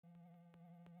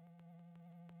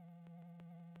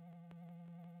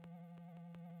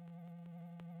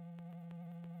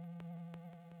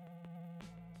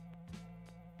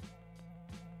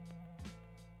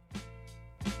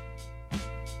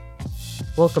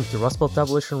Welcome to Rust Belt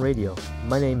Abolition Radio.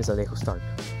 My name is Alejo Stark.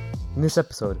 In this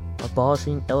episode,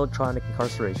 Abolishing Electronic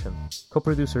Incarceration,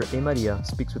 co-producer A. Maria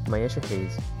speaks with Maisha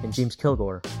Hayes and James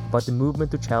Kilgore about the movement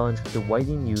to challenge the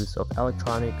widening use of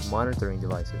electronic monitoring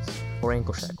devices, or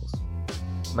ankle shackles.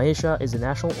 Maisha is the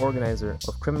national organizer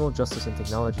of criminal justice and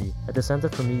technology at the Center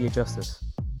for Media Justice.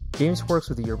 James works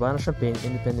with the Urbana-Champaign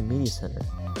Independent Media Center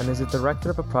and is the director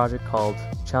of a project called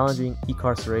Challenging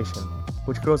Ecarceration,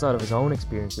 which grows out of his own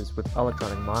experiences with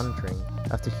electronic monitoring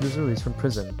after he was released from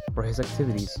prison for his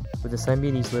activities with the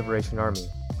Symbionese Liberation Army.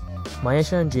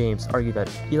 Maisha and James argue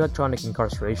that electronic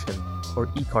incarceration, or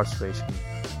ecarceration,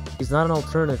 is not an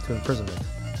alternative to imprisonment.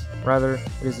 Rather,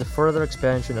 it is a further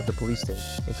expansion of the police state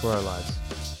into our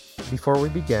lives. Before we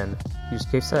begin, here's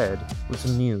Kaif Saed with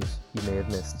some news you may have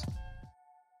missed.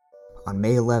 On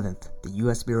May 11th, the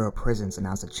U.S. Bureau of Prisons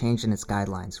announced a change in its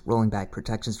guidelines, rolling back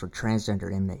protections for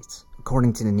transgender inmates.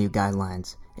 According to the new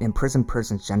guidelines, an imprisoned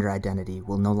person's gender identity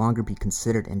will no longer be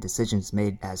considered in decisions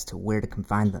made as to where to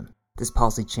confine them. This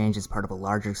policy change is part of a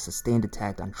larger, sustained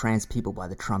attack on trans people by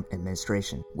the Trump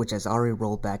administration, which has already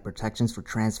rolled back protections for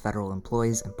trans federal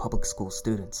employees and public school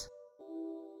students.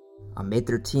 On May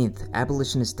 13th,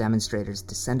 abolitionist demonstrators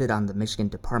descended on the Michigan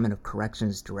Department of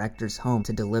Corrections director's home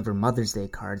to deliver Mother's Day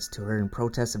cards to her in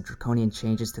protest of draconian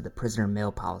changes to the prisoner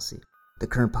mail policy. The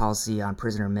current policy on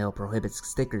prisoner mail prohibits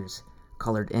stickers,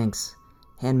 colored inks,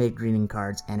 handmade greeting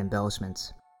cards, and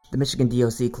embellishments. The Michigan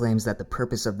DOC claims that the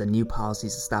purpose of the new policy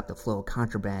is to stop the flow of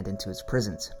contraband into its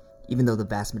prisons, even though the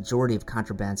vast majority of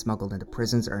contraband smuggled into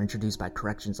prisons are introduced by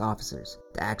corrections officers.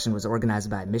 The action was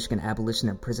organized by Michigan Abolition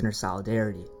and Prisoner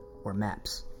Solidarity, or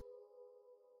MAPS.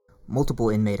 Multiple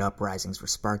inmate uprisings were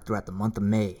sparked throughout the month of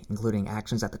May, including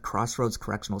actions at the Crossroads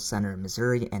Correctional Center in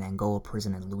Missouri and Angola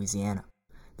Prison in Louisiana.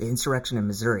 The insurrection in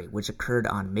Missouri, which occurred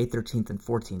on May 13th and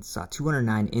 14th, saw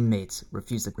 209 inmates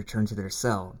refuse to return to their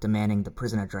cell, demanding the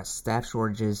prison address staff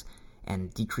shortages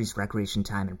and decreased recreation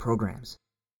time and programs.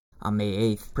 On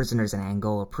May 8th, prisoners in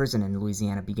Angola Prison in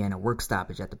Louisiana began a work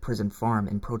stoppage at the prison farm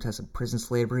in protest of prison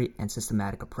slavery and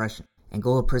systematic oppression.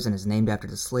 Angola Prison is named after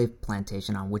the slave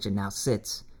plantation on which it now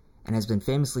sits, and has been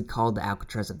famously called the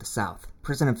Alcatraz of the South.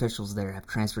 Prison officials there have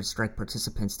transferred strike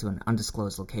participants to an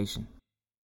undisclosed location.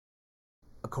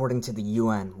 According to the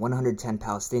UN, 110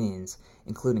 Palestinians,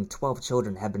 including 12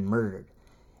 children, have been murdered,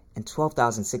 and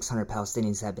 12,600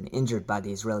 Palestinians have been injured by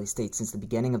the Israeli state since the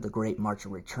beginning of the Great March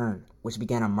of Return, which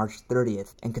began on March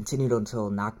 30th and continued until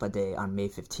Nakba Day on May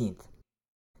 15th.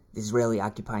 The Israeli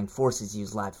occupying forces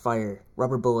used live fire,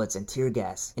 rubber bullets, and tear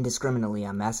gas indiscriminately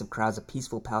on massive crowds of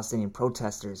peaceful Palestinian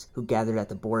protesters who gathered at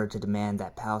the border to demand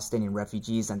that Palestinian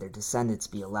refugees and their descendants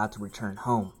be allowed to return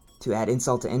home. To add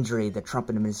insult to injury, the Trump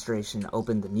administration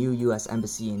opened the new U.S.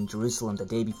 Embassy in Jerusalem the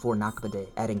day before Nakba Day,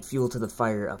 adding fuel to the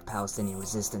fire of Palestinian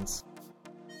resistance.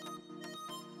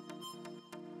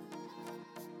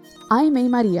 I'm A.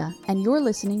 Maria, and you're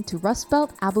listening to Rust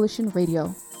Belt Abolition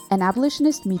Radio, an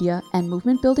abolitionist media and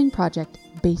movement building project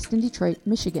based in Detroit,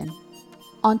 Michigan.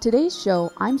 On today's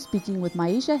show, I'm speaking with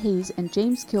Maisha Hayes and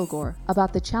James Kilgore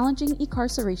about the Challenging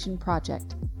Ecarceration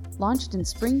Project, launched in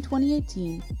spring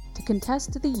 2018 to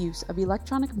contest the use of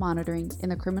electronic monitoring in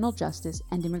the criminal justice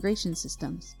and immigration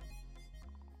systems.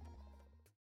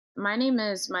 My name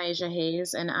is Maisha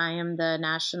Hayes, and I am the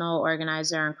National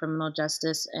Organizer on Criminal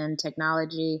Justice and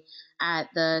Technology at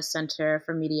the Center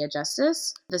for Media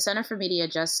Justice. The Center for Media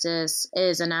Justice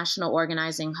is a national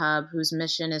organizing hub whose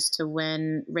mission is to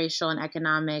win racial and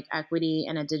economic equity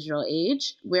in a digital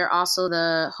age. We're also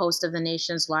the host of the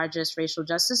nation's largest racial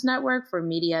justice network for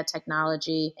media,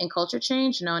 technology, and culture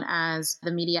change, known as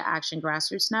the Media Action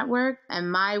Grassroots Network.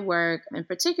 And my work in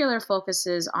particular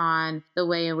focuses on the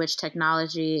way in which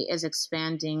technology is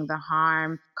expanding the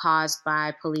harm caused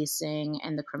by policing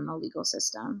and the criminal legal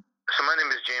system. So my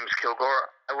name is James Kilgore.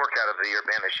 I work out of the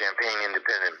Urbana-Champaign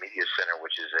Independent Media Center,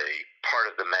 which is a part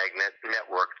of the Magnet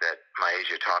network that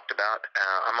Maisha talked about.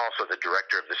 I'm also the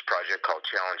director of this project called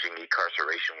Challenging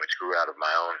Ecarceration, which grew out of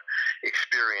my own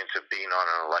experience of being on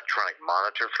an electronic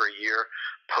monitor for a year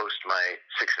post my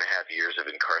 6.5 years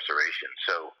of incarceration.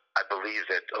 So I believe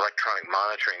that electronic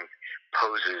monitoring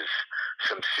poses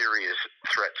some serious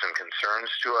threats and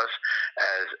concerns to us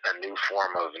as a new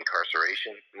form of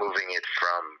incarceration, moving it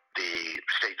from the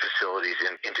state facilities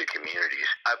into communities.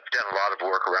 I've done a lot of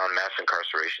work around mass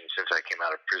incarceration since I came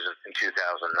out of prison in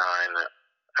 2009.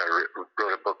 I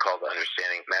wrote a book called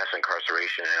Understanding Mass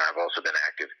Incarceration, and I've also been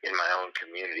active in my own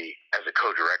community as a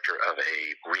co-director of a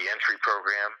reentry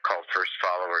program called First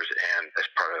Followers and as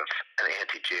part of an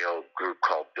anti-jail group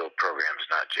called Build Programs,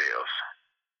 Not Jails.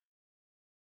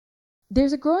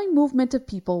 There's a growing movement of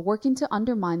people working to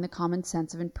undermine the common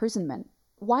sense of imprisonment.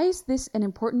 why is this an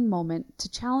important moment to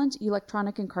challenge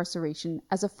electronic incarceration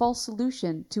as a false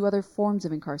solution to other forms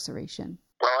of incarceration?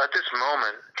 Well, at this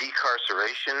moment,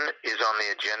 decarceration is on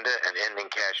the agenda and ending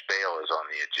cash bail is on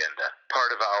the agenda.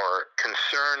 Part of our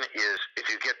concern is if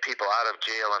you get people out of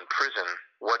jail and prison,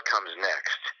 what comes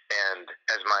next? And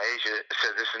as Maisha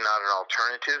said, this is not an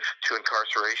alternative to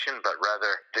incarceration, but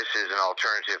rather this is an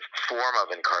alternative form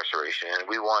of incarceration. And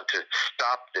we want to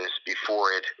stop this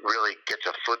before it really gets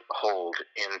a foothold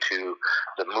into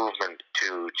the movement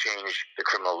to change the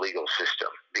criminal legal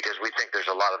system. Because we think there's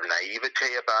a lot of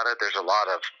naivete about it. There's a lot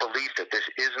of belief that this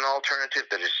is an alternative,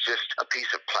 that it's just a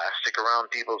piece of plastic around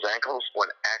people's ankles,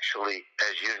 when actually,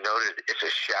 as you noted, it's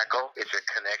a shackle. It's a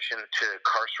connection to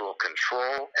carceral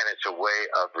control, and it's a way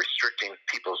of restricting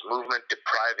people's movement,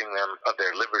 depriving them of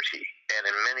their liberty. And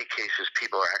in many cases,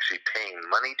 people are actually paying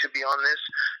money to be on this,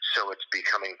 so it's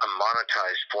becoming a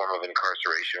monetized form of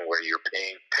incarceration where you're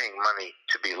paying money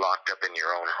to be locked up in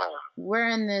your own home. We're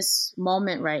in this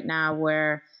moment right now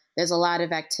where there's a lot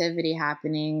of activity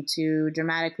happening to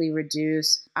dramatically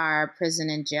reduce our prison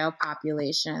and jail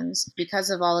populations. Because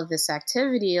of all of this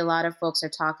activity, a lot of folks are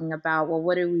talking about, well,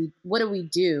 what do we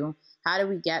do? How do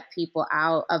we get people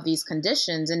out of these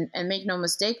conditions? And make no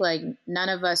mistake, like, none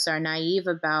of us are naive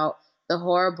about the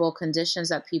horrible conditions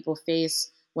that people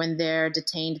face when they're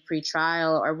detained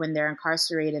pre-trial or when they're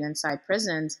incarcerated inside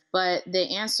prisons. But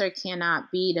the answer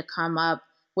cannot be to come up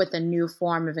with a new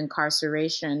form of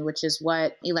incarceration, which is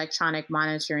what electronic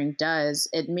monitoring does.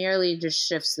 It merely just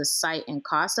shifts the site and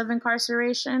cost of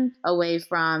incarceration away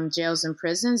from jails and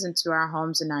prisons into our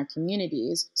homes and our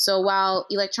communities. So while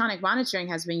electronic monitoring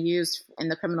has been used in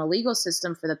the criminal legal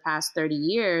system for the past 30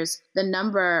 years, the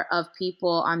number of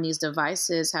people on these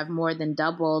devices have more than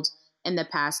doubled in the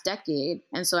past decade.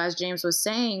 And so, as James was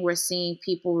saying, we're seeing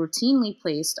people routinely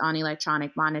placed on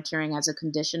electronic monitoring as a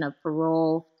condition of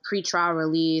parole, pretrial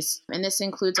release, and this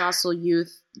includes also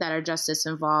youth that are justice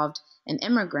involved and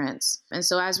immigrants. And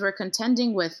so as we're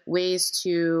contending with ways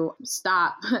to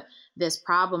stop this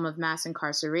problem of mass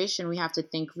incarceration, we have to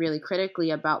think really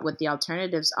critically about what the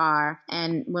alternatives are.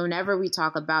 And whenever we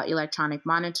talk about electronic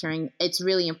monitoring, it's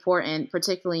really important,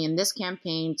 particularly in this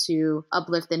campaign, to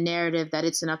uplift the narrative that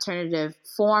it's an alternative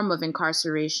form of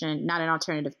incarceration, not an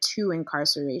alternative to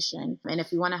incarceration. And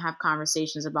if we want to have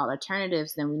conversations about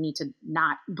alternatives, then we need to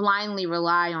not blindly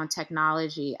rely on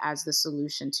technology as the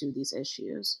solution to these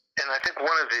issues. And I think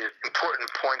one of the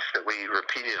important points that we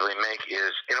repeatedly make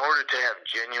is, in order to have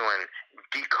genuine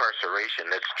decarceration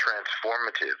that's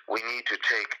transformative, we need to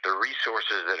take the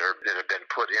resources that have been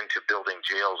put into building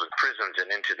jails and prisons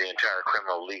and into the entire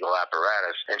criminal legal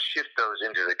apparatus and shift those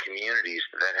into the communities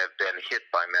that have been hit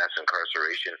by mass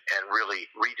incarceration and really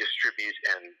redistribute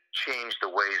and change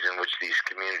the ways in which these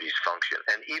communities function.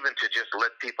 And even to just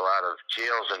let people out of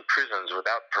jails and prisons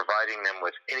without providing them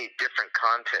with any different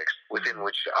context within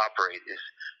which to operate is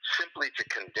simply to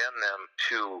condemn them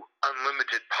to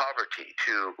unlimited poverty,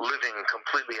 to living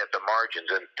completely at the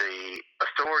margins. And the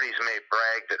authorities may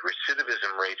brag that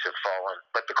recidivism rates have fallen,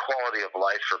 but the quality of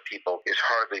life for people is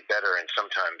hardly better and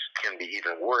sometimes can be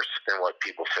even worse than what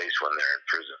people face when they're in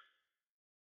prison.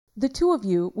 The two of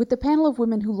you, with the panel of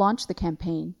women who launched the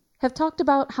campaign, have talked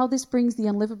about how this brings the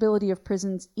unlivability of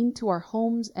prisons into our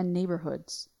homes and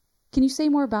neighborhoods. Can you say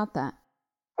more about that?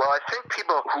 Well, I think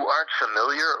people who aren't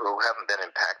familiar or who haven't been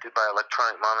impacted by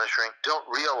electronic monitoring don't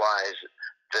realize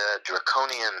the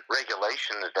draconian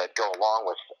regulations that go along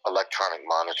with electronic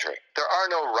monitoring. There are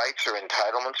no rights or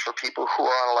entitlements for people who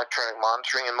are on electronic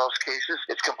monitoring in most cases.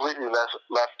 It's completely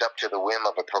left up to the whim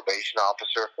of a probation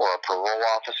officer or a parole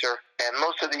officer. And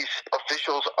most of these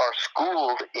officials are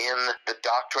schooled in the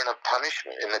doctrine of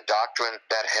punishment, in the doctrine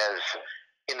that has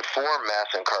informed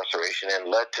mass incarceration and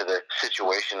led to the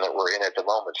situation that we're in at the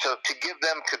moment. So to give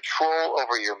them control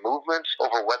over your movements,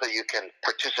 over whether you can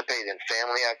participate in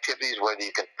family activities, whether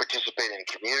you can participate in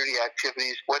community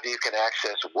activities, whether you can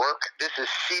access work, this is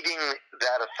ceding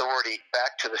that authority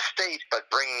back to the state,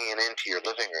 but bringing it into your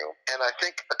living room. And I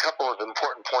think a couple of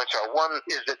important points are, one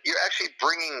is that you're actually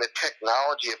bringing the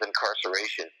technology of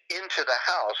incarceration into the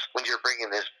house when you're bringing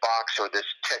this box or this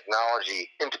technology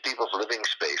into people's living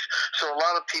space. So a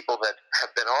lot of people that have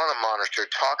been on a monitor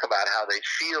talk about how they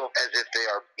feel as if they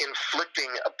are inflicting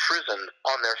a prison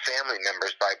on their family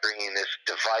members by bringing this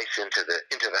device into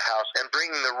the house and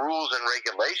bringing the rules and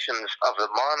regulations of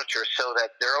the monitor so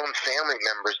that their own family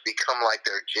members become like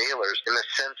their jailers, in the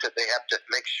sense that they have to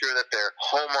make sure that they're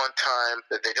home on time,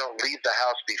 that they don't leave the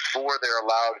house before they're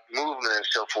allowed movement and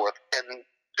so forth. And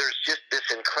there's just this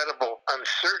incredible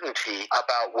uncertainty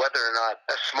about whether or not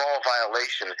a small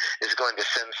violation is going to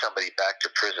send somebody back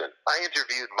to prison. I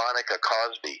interviewed Monica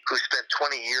Cosby, who spent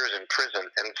 20 years in prison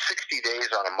and 60 days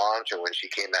on a monitor when she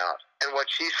came out. And what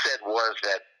she said was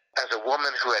that as a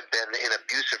woman who had been in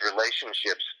abusive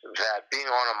relationships, that being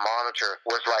on a monitor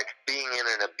was like being in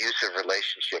an abusive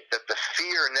relationship, that the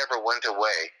fear never went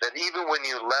away, that even when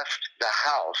you left the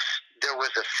house, there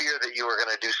was a fear that you were going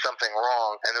to do something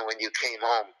wrong, and then when you came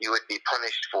home, you would be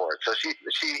punished for it. So she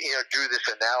drew this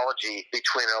analogy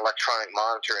between an electronic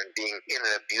monitor and being in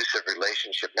an abusive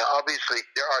relationship. Now, obviously,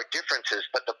 there are differences,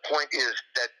 but the point is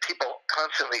that people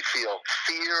constantly feel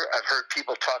fear. I've heard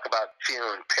people talk about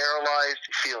feeling paralyzed,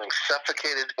 feeling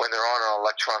suffocated when they're on an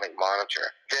electronic monitor.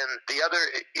 Then the other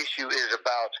issue is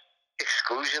about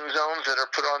exclusion zones that are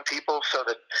put on people so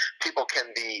that people can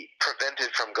be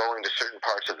prevented from going to certain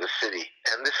parts of the city.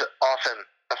 And this often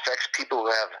affects people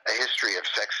who have a history of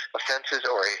sex offenses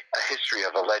or a history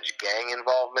of alleged gang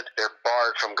involvement. They're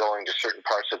barred from going to certain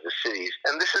parts of the cities.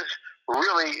 And this is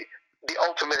really the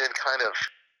ultimate in kind of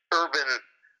urban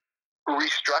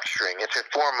restructuring. It's a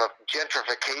form of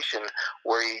gentrification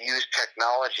where you use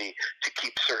technology to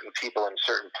keep certain people in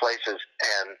certain places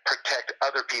and protect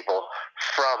other people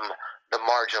from the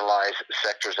marginalized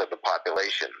sectors of the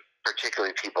population,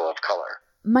 particularly people of color.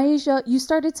 Myasia, you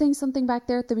started saying something back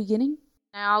there at the beginning?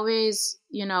 I always,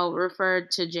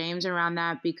 referred to James around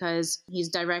that because he's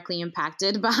directly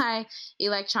impacted by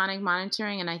electronic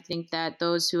monitoring. And I think that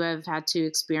those who have had to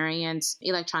experience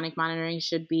electronic monitoring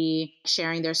should be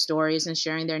sharing their stories and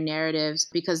sharing their narratives,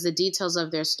 because the details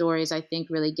of their stories, I think,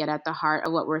 really get at the heart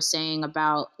of what we're saying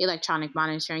about electronic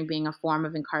monitoring being a form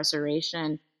of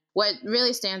incarceration. What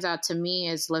really stands out to me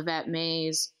is Lavette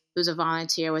Mays, who's a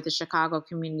volunteer with the Chicago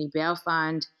Community Bail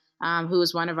Fund, who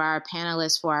was one of our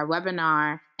panelists for our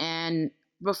webinar. And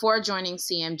before joining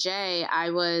CMJ, I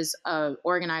was an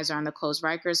organizer on the Close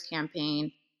Rikers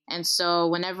campaign. And so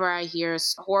whenever I hear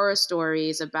horror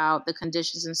stories about the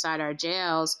conditions inside our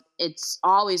jails, it's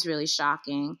always really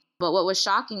shocking. But what was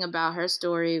shocking about her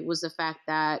story was the fact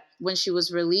that when she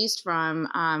was released from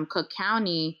Cook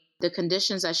County, the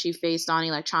conditions that she faced on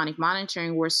electronic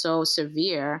monitoring were so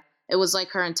severe. It was like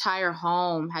her entire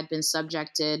home had been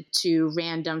subjected to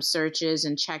random searches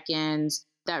and check-ins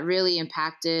that really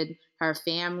impacted her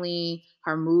family,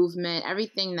 her movement,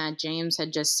 everything that James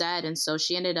had just said. And so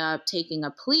she ended up taking a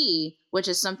plea, which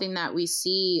is something that we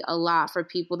see a lot for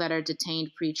people that are detained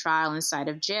pre-trial inside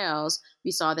of jails. We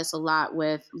saw this a lot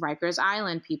with Rikers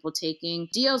Island, people taking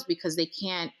deals because they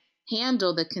can't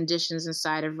handle the conditions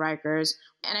inside of Rikers.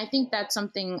 And I think that's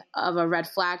something of a red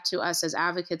flag to us as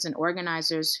advocates and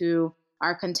organizers who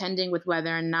are contending with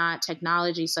whether or not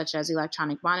technology such as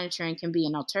electronic monitoring can be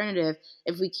an alternative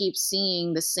if we keep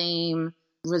seeing the same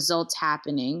results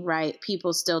happening, right?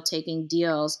 People still taking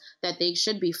deals that they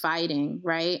should be fighting,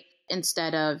 right?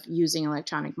 Instead of using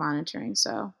electronic monitoring.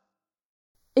 So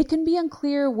it can be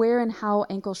unclear where and how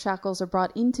ankle shackles are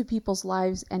brought into people's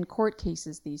lives and court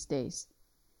cases these days.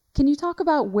 Can you talk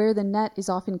about where the net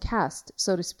is often cast,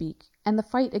 so to speak, and the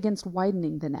fight against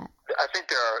widening the net? I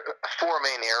think there are four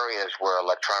main areas where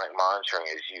electronic monitoring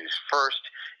is used. First,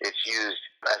 it's used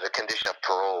as a condition of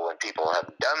parole when people have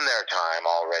done their time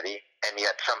already, and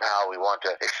yet somehow we want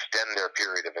to extend their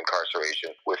period of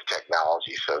incarceration with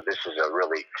technology. So this is a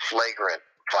really flagrant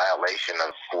violation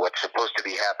of what's supposed to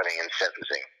be happening in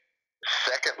sentencing.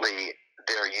 Secondly,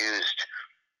 they're used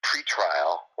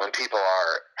pre-trial when people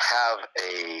have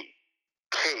a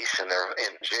case and they're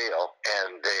in jail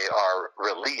and they are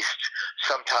released.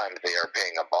 Sometimes they are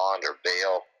paying a bond or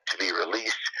bail to be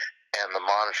released, and the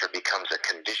monitor becomes a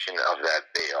condition of that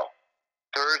bail.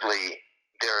 Thirdly,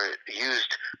 they're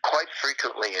used quite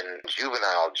frequently in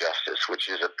juvenile justice, which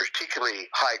is a particularly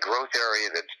high growth area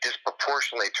that's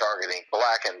disproportionately targeting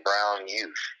black and brown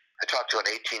youth. I talked to an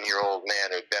 18-year-old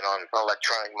man who'd been on an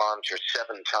electronic monitor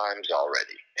 7 times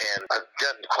already. And I've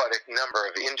done quite a number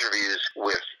of interviews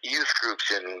with youth groups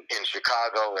in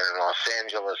Chicago and in Los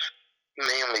Angeles,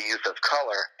 mainly youth of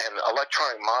color, and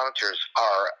electronic monitors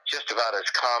are just about as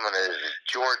common as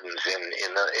Jordans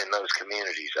in those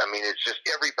communities. I mean, it's just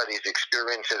everybody's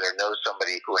experienced it or knows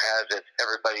somebody who has it.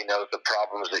 Everybody knows the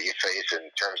problems that you face in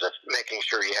terms of making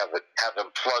sure you have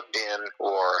them plugged in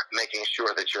or making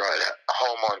sure that you're at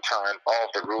home on time,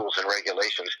 all of the rules and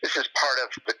regulations. This is part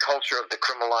of the culture of the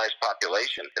criminalized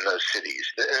population in those cities.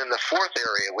 And the fourth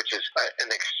area, which is an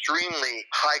extremely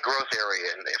high growth area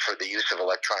for the use of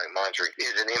electronic monitoring,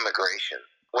 is in immigration.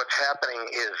 What's happening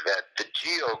is that the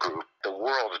GEO Group, the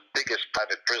world's biggest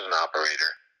private prison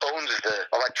operator, owns the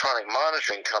electronic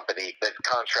monitoring company that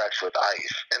contracts with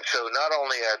ICE. And so not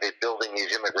only are they building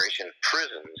these immigration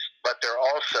prisons, but they're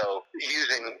also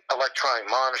using electronic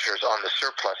monitors on the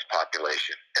surplus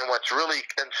population. And what's really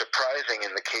been surprising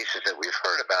in the cases that we've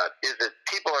heard about is that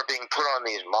people are being put on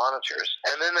these monitors,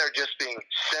 and then they're just being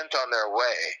sent on their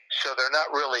way. So they're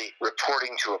not really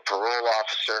reporting to a parole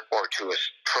officer or to a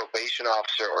probation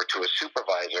officer or to a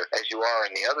supervisor as you are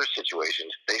in the other situations.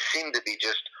 They seem to be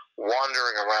just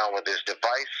wandering around with this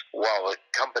device while the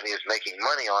company is making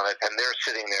money on it, and they're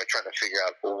sitting there trying to figure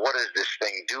out, well, what is this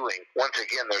thing doing? Once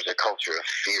again, there's a culture of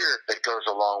fear that goes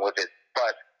along with it,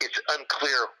 but it's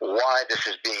unclear why this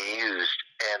is being used,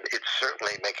 and it's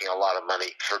certainly making a lot of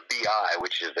money for BI,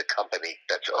 which is the company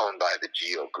that's owned by the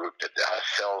GEO Group that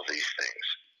sells these things.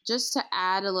 Just to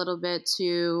add a little bit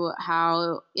to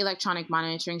how electronic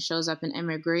monitoring shows up in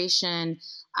immigration,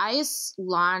 ICE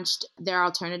launched their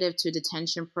alternative to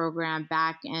detention program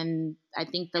back in, I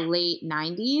think, the late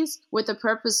 90s with the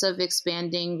purpose of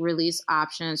expanding release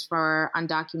options for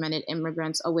undocumented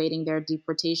immigrants awaiting their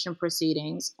deportation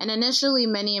proceedings. And initially,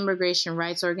 many immigration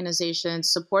rights organizations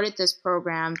supported this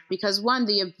program because, one,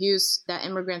 the abuse that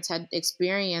immigrants had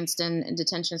experienced in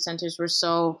detention centers were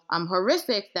so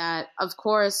horrific that, of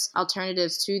course,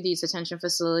 alternatives to these detention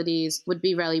facilities would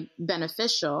be really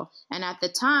beneficial. And at the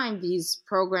time, these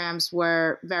programs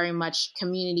were very much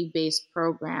community-based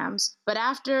programs. But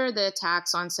after the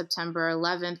attacks on September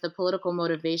 11th, the political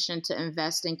motivation to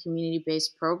invest in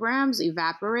community-based programs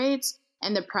evaporates,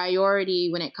 and the priority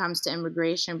when it comes to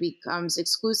immigration becomes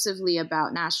exclusively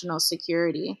about national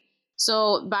security.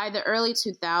 So by the early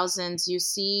 2000s, you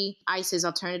see ICE's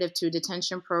alternative to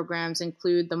detention programs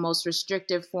include the most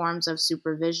restrictive forms of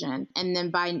supervision. And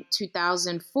then by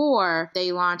 2004,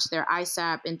 they launched their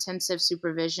ISAP Intensive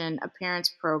Supervision Appearance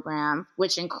Program,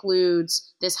 which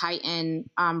includes this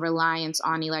heightened reliance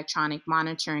on electronic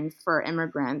monitoring for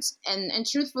immigrants. And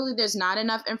truthfully, there's not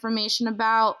enough information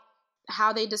about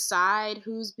how they decide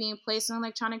who's being placed in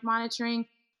electronic monitoring.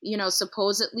 You know,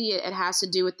 supposedly it has to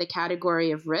do with the category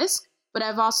of risk. But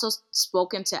I've also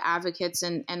spoken to advocates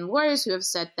and lawyers who have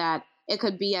said that it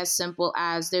could be as simple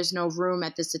as there's no room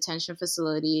at this detention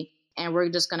facility and we're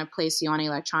just going to place you on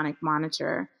electronic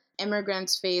monitor.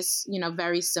 Immigrants face,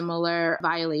 very similar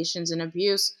violations and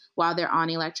abuse while they're on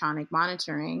electronic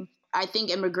monitoring. I think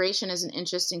immigration is an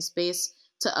interesting space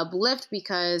to uplift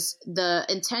because the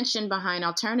intention behind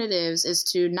alternatives is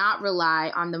to not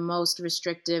rely on the most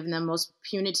restrictive and the most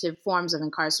punitive forms of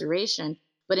incarceration.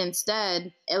 But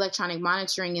instead, electronic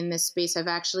monitoring in this space have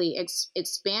actually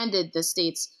expanded the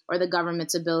state's or the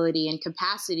government's ability and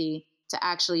capacity to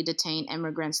actually detain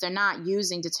immigrants. They're not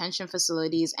using detention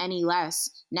facilities any less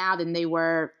now than they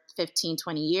were 15,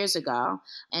 20 years ago.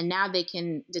 And now they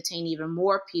can detain even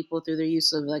more people through their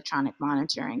use of electronic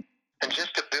monitoring. And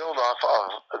just to build off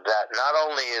of that, not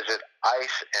only is it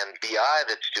ICE and BI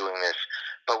that's doing this,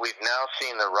 but we've now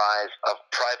seen the rise of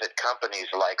private companies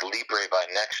like Libre by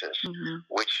Nexus,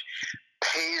 which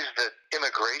pays the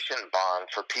immigration bond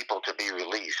for people to be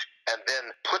released and then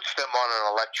puts them on an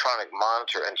electronic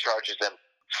monitor and charges them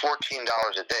 $14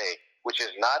 a day, which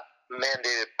is not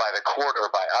mandated by the court or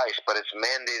by ICE, but it's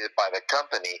mandated by the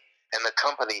company. And the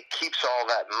company keeps all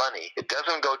that money. It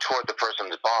doesn't go toward the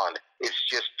person's bond. It's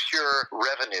just pure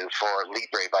revenue for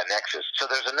Libre by Nexus. So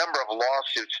there's a number of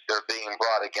lawsuits that are being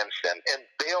brought against them. And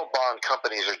bail bond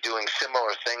companies are doing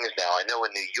similar things now. I know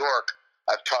in New York,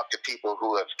 I've talked to people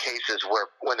who have cases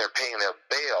where when they're paying their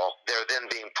bail, they're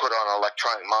then being put on an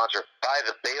electronic monitor by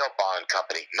the bail bond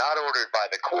company, not ordered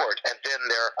by the court. And then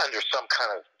they're under some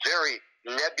kind of very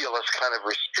nebulous kind of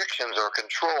restrictions or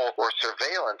control or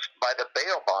surveillance by the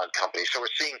bail bond company. So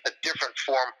we're seeing a different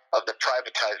form of the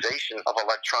privatization of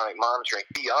electronic monitoring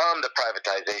beyond the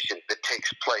privatization that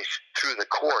takes place through the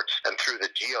courts and through the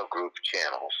GEO Group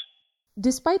channels.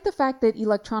 Despite the fact that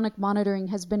electronic monitoring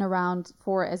has been around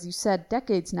for, as you said,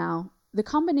 decades now, the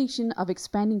combination of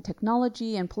expanding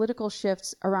technology and political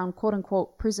shifts around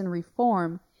quote-unquote prison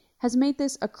reform has made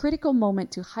this a critical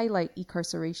moment to highlight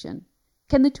incarceration.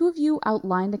 Can the two of you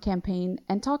outline the campaign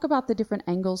and talk about the different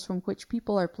angles from which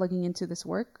people are plugging into this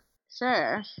work?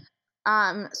 Sure.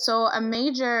 So a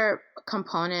major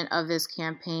component of this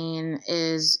campaign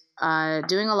is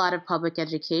doing a lot of public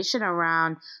education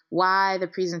around why the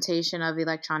presentation of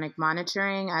electronic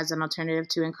monitoring as an alternative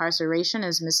to incarceration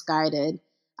is misguided.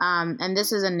 And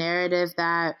this is a narrative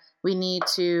that We need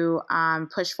to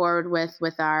push forward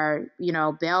with our,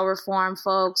 bail reform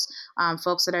folks,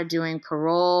 folks that are doing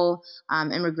parole,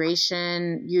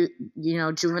 immigration,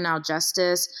 juvenile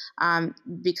justice,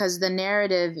 because the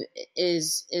narrative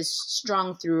is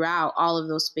strung throughout all of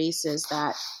those spaces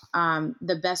that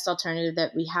the best alternative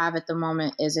that we have at the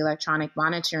moment is electronic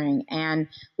monitoring. And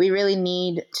we really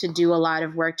need to do a lot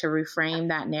of work to reframe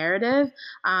that narrative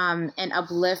and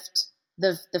uplift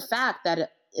the fact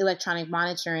that electronic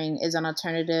monitoring is an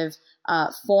alternative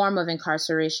form of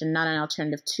incarceration, not an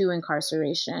alternative to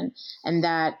incarceration, and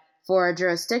that for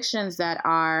jurisdictions that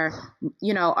are,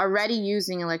 already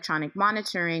using electronic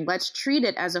monitoring, let's treat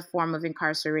it as a form of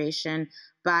incarceration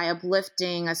by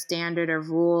uplifting a standard of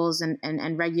rules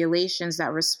and regulations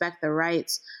that respect the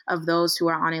rights of those who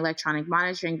are on electronic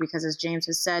monitoring. Because as James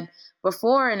has said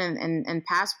before in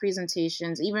past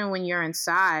presentations, even when you're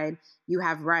inside, you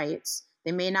have rights.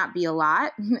 They may not be a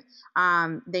lot.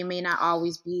 They may not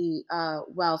always be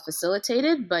well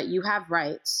facilitated, but you have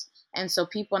rights. And so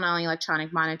people on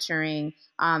electronic monitoring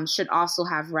should also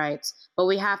have rights. But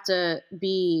we have to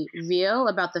be real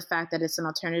about the fact that it's an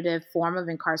alternative form of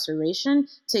incarceration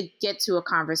to get to a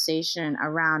conversation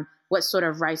around what sort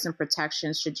of rights and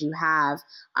protections should you have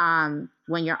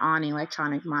when you're on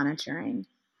electronic monitoring.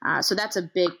 So that's a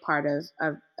big part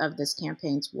of this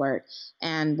campaign's work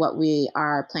and what we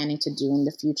are planning to do in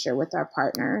the future with our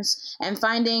partners, and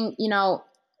finding,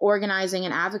 organizing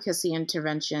and advocacy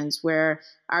interventions where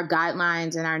our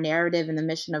guidelines and our narrative and the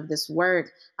mission of this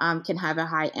work can have a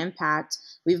high impact.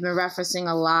 We've been referencing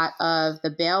a lot of the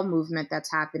bail movement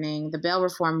that's happening, the bail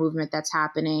reform movement that's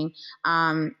happening.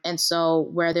 And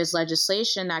so where there's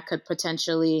legislation that could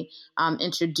potentially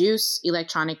introduce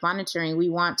electronic monitoring, we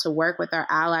want to work with our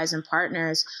allies and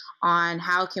partners on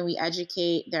how can we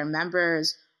educate their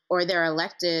members or their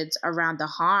electeds around the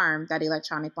harm that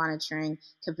electronic monitoring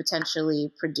could potentially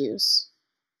produce.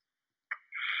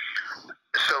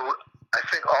 So I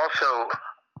think also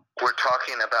we're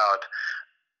talking about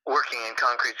working in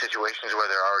concrete situations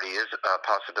where there already is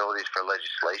possibilities for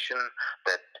legislation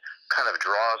that kind of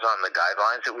draws on the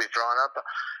guidelines that we've drawn up.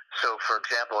 So, for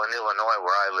example, in Illinois,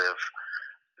 where I live,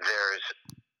 there's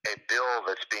a bill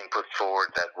that's being put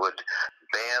forward that would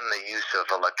ban the use of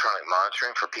electronic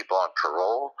monitoring for people on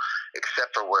parole,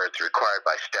 except for where it's required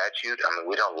by statute. I mean,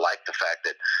 we don't like the fact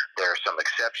that there are some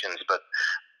exceptions, but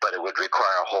it would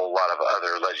require a whole lot of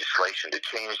other legislation to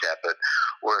change that. But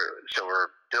we're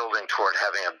building toward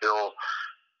having a bill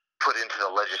put into the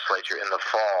legislature in the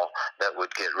fall that would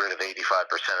get rid of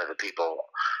 85% of the people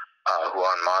who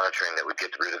are on monitoring, that would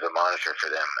get rid of the monitor for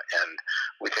them. And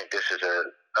we think this is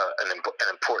an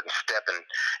important step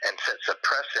and sets a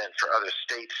precedent for other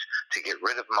states to get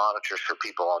rid of monitors for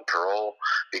people on parole,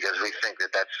 because we think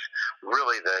that that's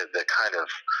really the kind of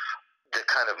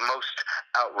most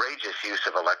outrageous use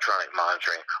of electronic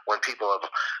monitoring when people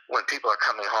are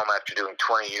coming home after doing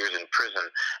 20 years in prison,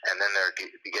 and then they're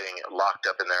getting locked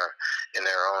up in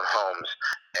their own homes,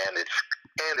 and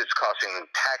it's costing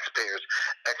taxpayers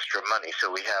extra money.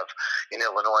 So we have in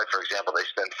Illinois, for example, they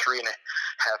spend $3.5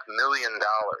 million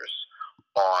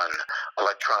on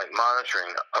electronic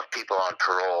monitoring of people on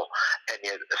parole, and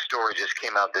yet a story just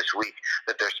came out this week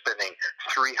that they're spending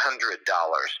 $300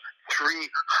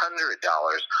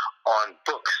 on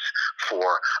books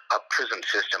for a prison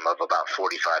system of about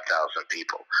 45,000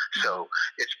 people. So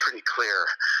it's pretty clear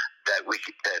that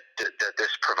that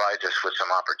this provides us with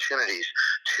some opportunities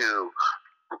to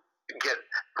get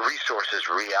resources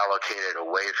reallocated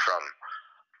away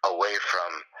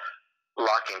from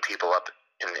locking people up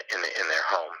in their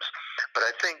homes. But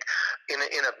I think in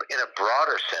a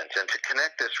broader sense, and to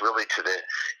connect this really to the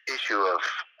issue of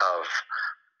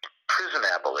prison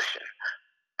abolition,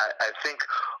 I think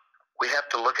we have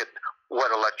to look at what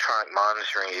electronic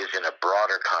monitoring is in a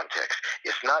broader context.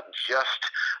 It's not just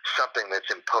something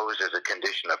that's imposed as a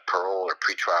condition of parole or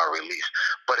pretrial release,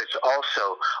 but it's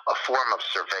also a form of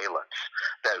surveillance.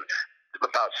 That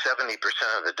about 70%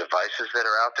 of the devices that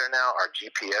are out there now are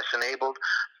GPS enabled.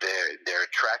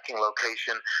 They're tracking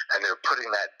location, and they're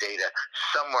putting that data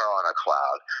somewhere on a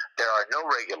cloud. There are no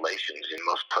regulations in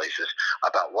most places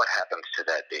about what happens to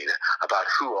that data, about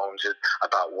who owns it,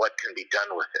 about what can be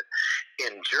done with it.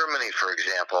 In Germany, for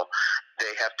example,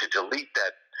 they have to delete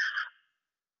that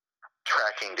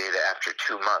tracking data after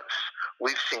 2 months,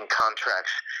 we've seen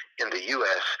contracts in the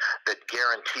U.S. that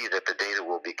guarantee that the data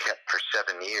will be kept for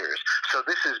 7 years. So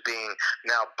this is being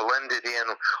now blended in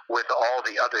with all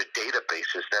the other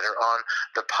databases that are on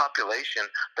the population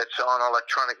that's on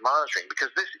electronic monitoring, because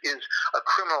this is a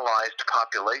criminalized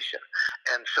population.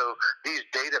 And so these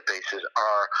databases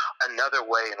are another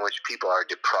way in which people are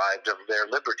deprived of their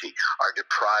liberty, are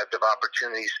deprived of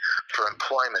opportunities for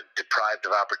employment, deprived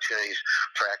of opportunities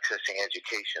for accessing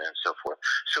education and so forth.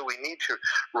 So we need to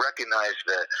recognize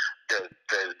the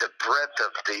breadth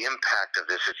of the impact of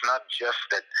this. It's not just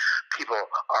that people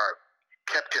are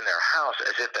kept in their house,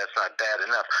 as if that's not bad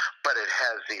enough, but it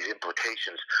has these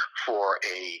implications for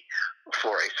a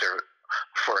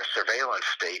surveillance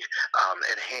state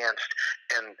enhanced.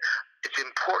 And it's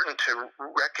important to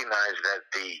recognize that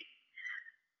the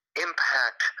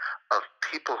impact of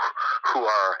people who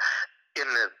are in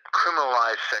the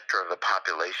criminalized sector of the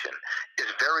population is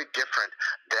very different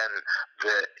than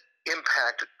the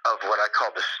impact of what I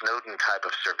call the Snowden type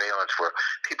of surveillance, where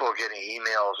people are getting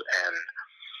emails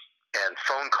and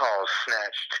phone calls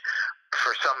snatched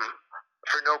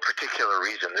for no particular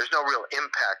reason. There's no real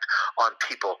impact on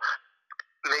people.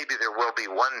 Maybe there will be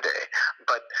one day,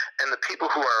 and the people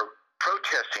who are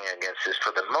protesting against this, for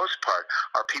the most part,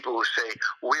 are people who say,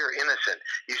 we're innocent,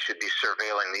 you should be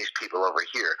surveilling these people over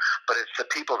here. But it's the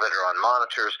people that are on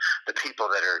monitors, the people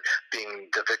that are being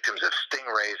the victims of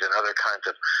stingrays and other kinds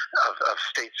of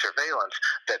state surveillance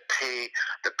that pay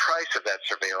the price of that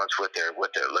surveillance with their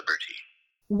liberty.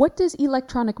 What does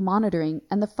electronic monitoring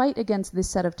and the fight against this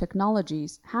set of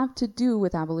technologies have to do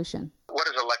with abolition? What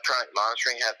does electronic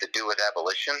monitoring have to do with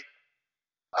abolition?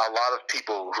 A lot of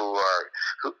people who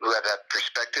have that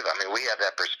perspective, I mean, we have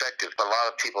that perspective, but a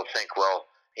lot of people think, well,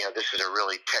 this is a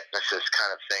really technicist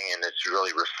kind of thing, and it's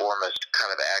really reformist kind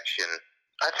of action.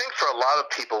 I think for a lot of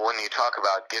people, when you talk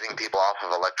about getting people off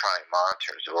of electronic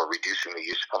monitors or reducing the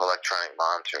use of electronic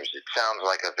monitors, it sounds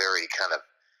like a very kind of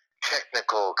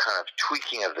technical kind of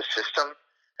tweaking of the system.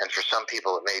 And for some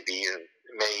people, it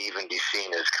may even be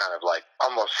seen as kind of like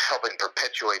almost helping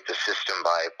perpetuate the system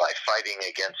by fighting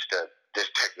against this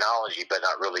technology, but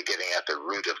not really getting at the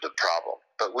root of the problem.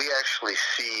 But we actually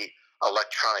see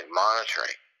electronic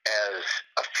monitoring as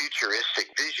a futuristic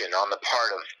vision on the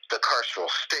part of the carceral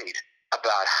state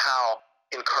about how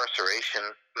incarceration,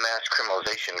 mass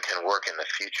criminalization can work in the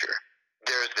future.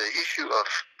 There's the issue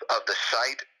of the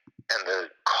site and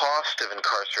the cost of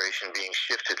incarceration being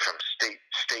shifted from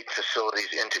state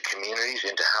facilities into communities,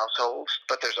 into households.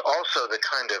 But there's also the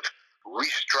kind of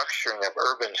restructuring of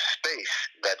urban space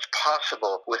that's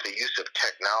possible with the use of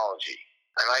technology.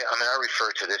 And I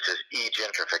refer to this as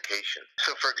e-gentrification.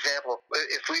 So, for example,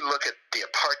 if we look at the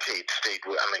apartheid state,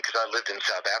 because I lived in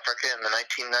South Africa in the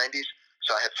 1990s,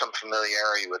 so I had some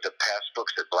familiarity with the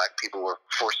passbooks that black people were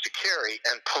forced to carry,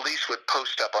 and police would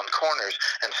post up on corners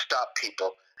and stop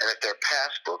people. And if their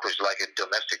passbook, was like a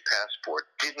domestic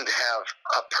passport, didn't have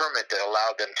a permit that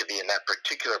allowed them to be in that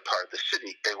particular part of the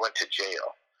city, they went to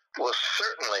jail. Well,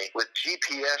 certainly with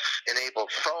GPS-enabled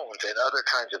phones and other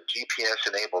kinds of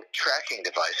GPS-enabled tracking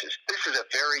devices, this is a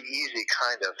very easy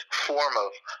kind of form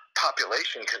of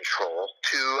population control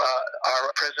to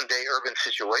our present-day urban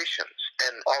situations.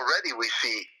 And already we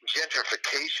see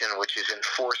gentrification, which is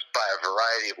enforced by a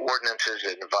variety of ordinances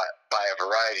and by a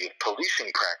variety of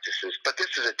policing practices. But this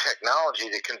is a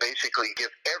technology that can basically give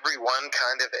everyone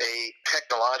kind of a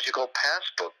technological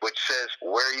passbook, which says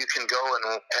where you can go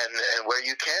and where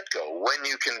you can't go, when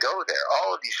you can go there.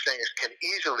 All of these things can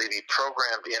easily be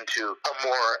programmed into a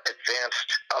more advanced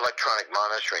electronic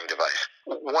monitoring device.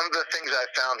 One of the things I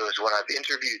found was when I've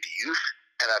interviewed youth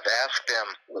and I've asked them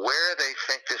where they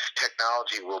think this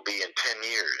technology will be in 10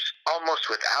 years, almost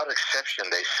without exception,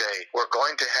 they say, we're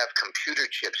going to have computer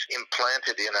chips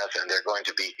implanted in us and they're going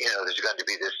to be, there's going to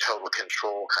be this total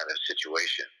control kind of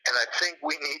situation. And I think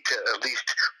we need to at least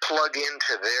plug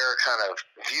into their kind of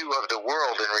view of the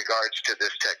world in regards to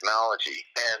this technology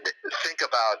and think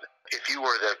about, if you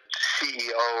were the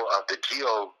CEO of the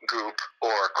Geo Group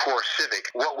or Core Civic,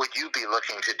 what would you be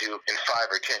looking to do in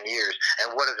 5 or 10 years?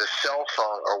 And what is a cell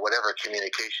phone or whatever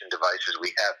communication devices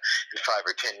we have in 5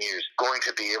 or 10 years going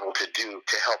to be able to do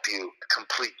to help you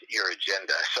complete your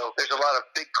agenda? So there's a lot of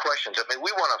big questions. I mean,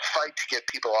 we want to fight to get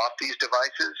people off these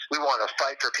devices. We want to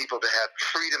fight for people to have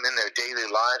freedom in their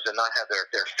daily lives and not have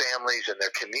their families and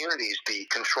their communities be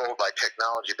controlled by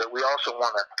technology. But we also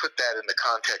want to put that in the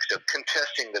context of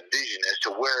contesting the vision as to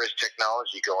where is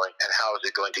technology going and how is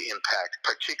it going to impact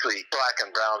particularly black and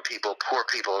brown people, poor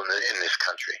people in this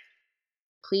country.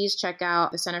 please check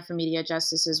out the Center for Media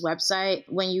Justice's website.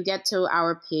 When you get to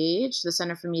our page, the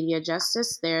Center for Media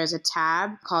Justice, there's a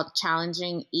tab called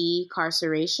Challenging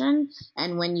E-Carceration.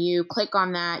 And when you click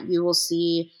on that, you will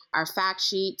see our fact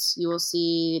sheets. You will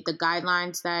see the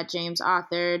guidelines that James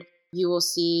authored. You will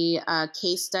see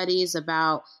case studies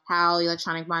about how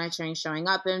electronic monitoring is showing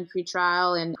up in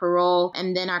pretrial and parole,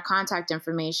 and then our contact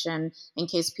information in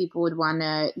case people would want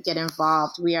to get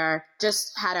involved. We are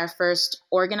just had our first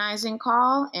organizing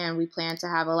call, and we plan to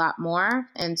have a lot more.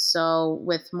 And so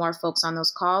with more folks on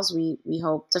those calls, we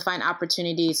hope to find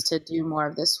opportunities to do more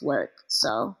of this work.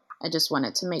 So I just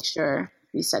wanted to make sure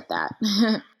we said that.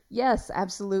 Yes,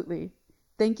 absolutely.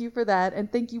 Thank you for that. And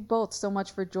thank you both so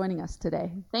much for joining us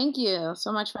today. Thank you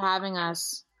so much for having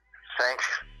us. Thanks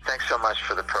so much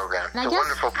for the program. It's a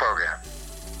wonderful program.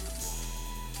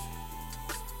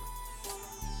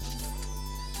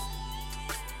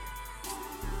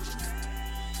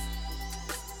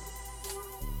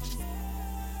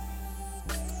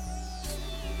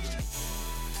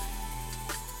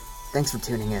 Thanks for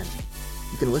tuning in.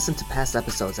 You can listen to past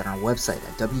episodes on our website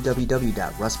at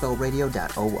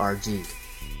www.rustbeltradio.org.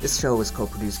 This show is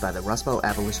co-produced by the Rust Belt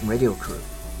Abolition Radio crew,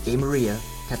 A. Maria,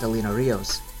 Catalina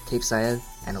Rios, Cape Syed,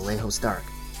 and Alejo Stark.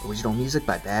 Original music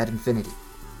by Bad Infinity.